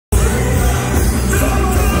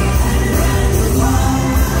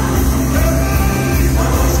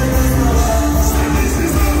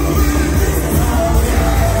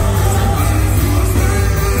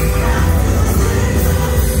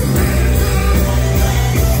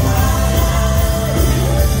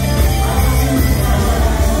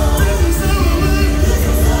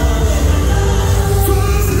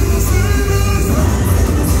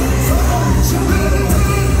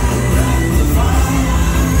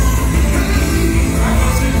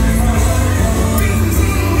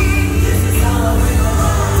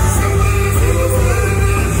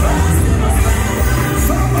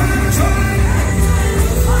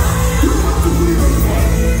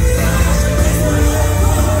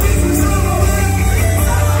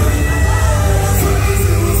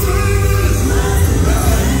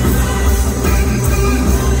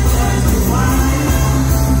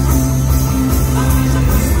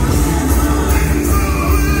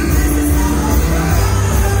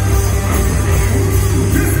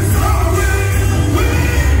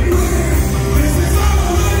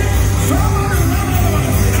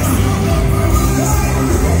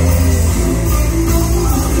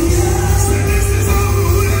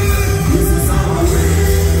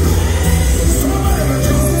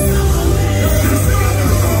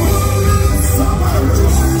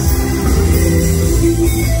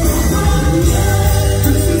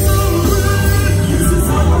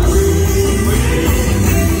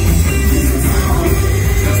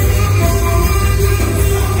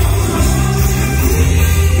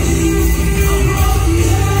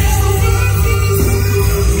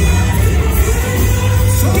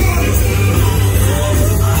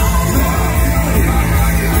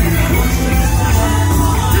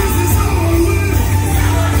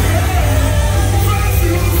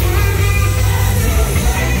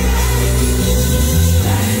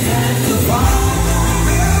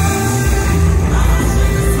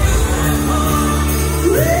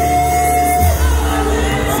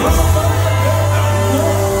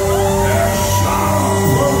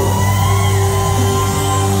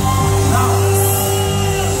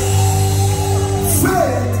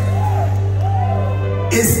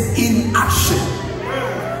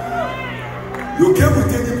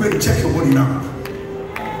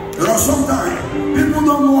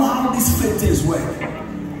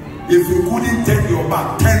If you couldn't turn your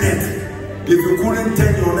back, turn it. If you couldn't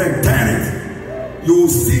turn your neck, turn it. You will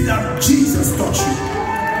see that Jesus touched you.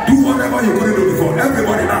 Do whatever you couldn't do before.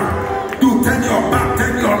 Everybody now. Do turn your back,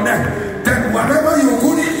 turn your neck, turn whatever you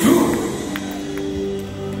couldn't do.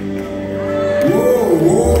 Whoa,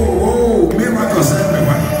 whoa, whoa. Miracles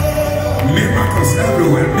everywhere. Miracles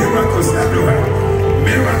everywhere. Miracles everywhere.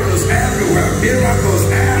 Miracles everywhere. Miracles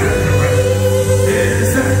everywhere.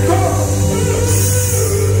 Is that God?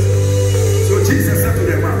 So Jesus said to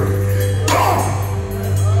the man, go.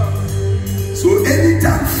 So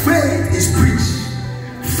anytime faith is preached,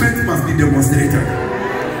 faith must be demonstrated.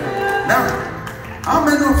 Now, how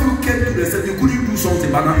many of you came to the said you couldn't do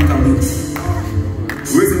something, but now you can do it?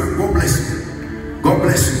 Raise it up. God bless you. God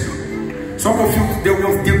bless you. Some of you, there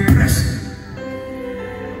was depression,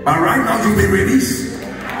 but right now you've been released.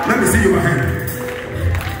 Let me see your hand.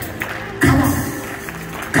 Come on,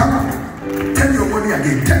 come on. Tell your body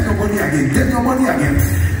again. Tell your body again. Tell your body again.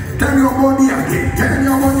 Tell your body again. Tell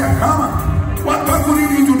your body again. Come on. What could you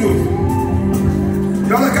need to do?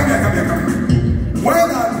 Come here, come here, come here. When I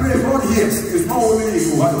pray, God hears. It's not only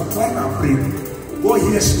you. When I pray, God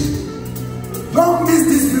hears you. Don't miss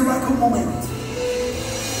this miracle moment.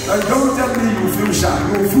 And don't tell me you feel shy.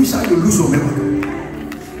 You feel shy, you lose your memory.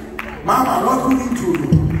 Mama, what could you do?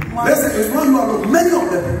 Listen, it's not you alone. Many of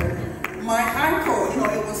them. My ankle,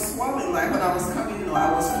 it was swollen. Like when I was coming,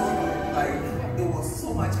 I was feeling like it was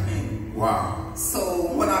so much pain. Wow. So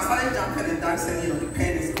when I started jumping and dancing, the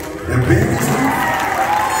pain is gone. The pain is gone.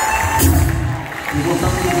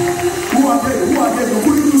 Who are they? Who are they? You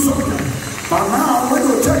couldn't do something. But now, when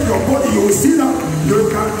you check your body, you will see that you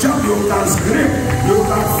can jump, you can scream, you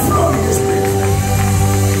can flow in this place.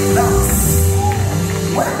 Now,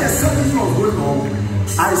 when the service was going on,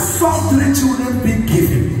 I saw 3 children being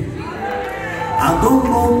given. I don't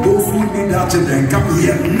know those who need that children. Come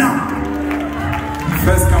here now.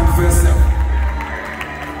 First come, first serve.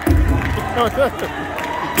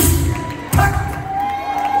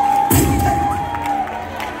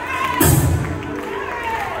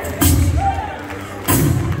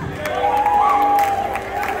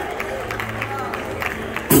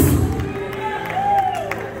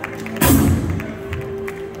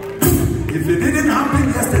 If it didn't happen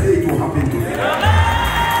yesterday, it will happen today.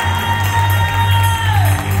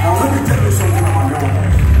 Now let me tell you something about God.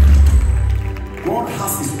 God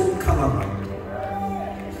has his own calendar.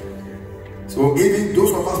 So even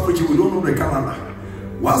those of us preaching, we don't know the calendar.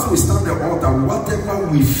 Once we stand at the altar, whatever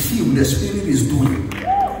we feel the Spirit is doing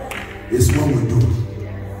is what we do.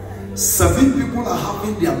 7 people are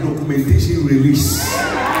having their documentation released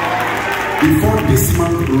before this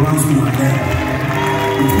month runs to an end.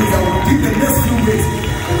 It means I will give the next few days.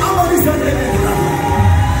 How many said they will do that?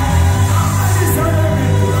 How many said they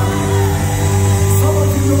will do that? Some of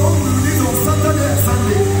you know we release on Saturday and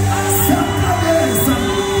Sunday. Saturday and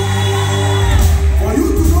Sunday. For you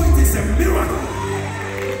to know it is a miracle.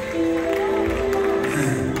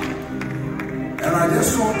 And I just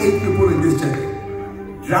saw 8 people in this church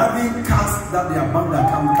driving cars that their bank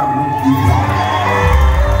account cannot give them.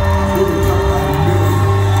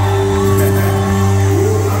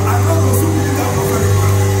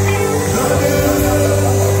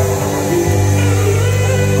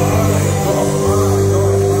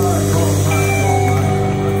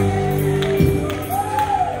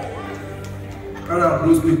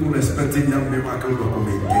 Those people expecting that miracle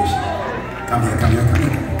documentation. Come here, come here, come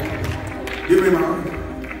here. Give me my.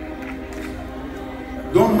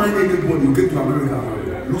 Don't mind anybody. You get to America,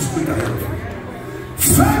 look straight ahead of you.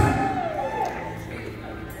 Faith.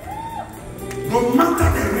 No matter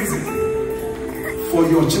the reason for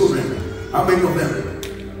your children. How many of them?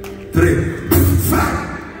 3. Faith.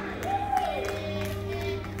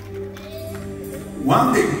 One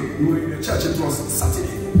day we were in the church. It was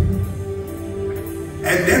Saturday.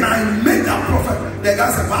 And then I met that prophet. The guy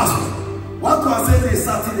said, Pastor, what do I say is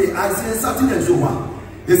Saturday? I said, Saturday is over.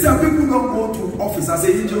 He said, people don't go to office. I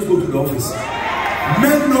said, angels go to the office.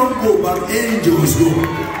 Men don't go, but angels go.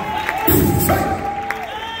 Fine.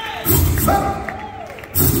 Fine.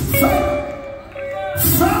 Fine.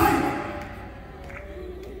 Fine.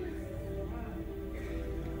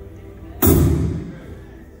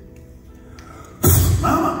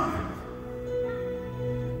 Mama,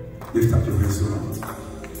 lift up your hands around.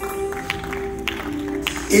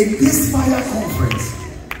 In this fire conference,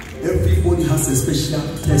 everybody has a special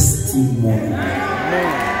testimony.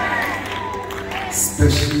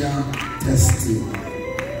 Special testimony.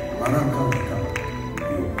 Madam, come.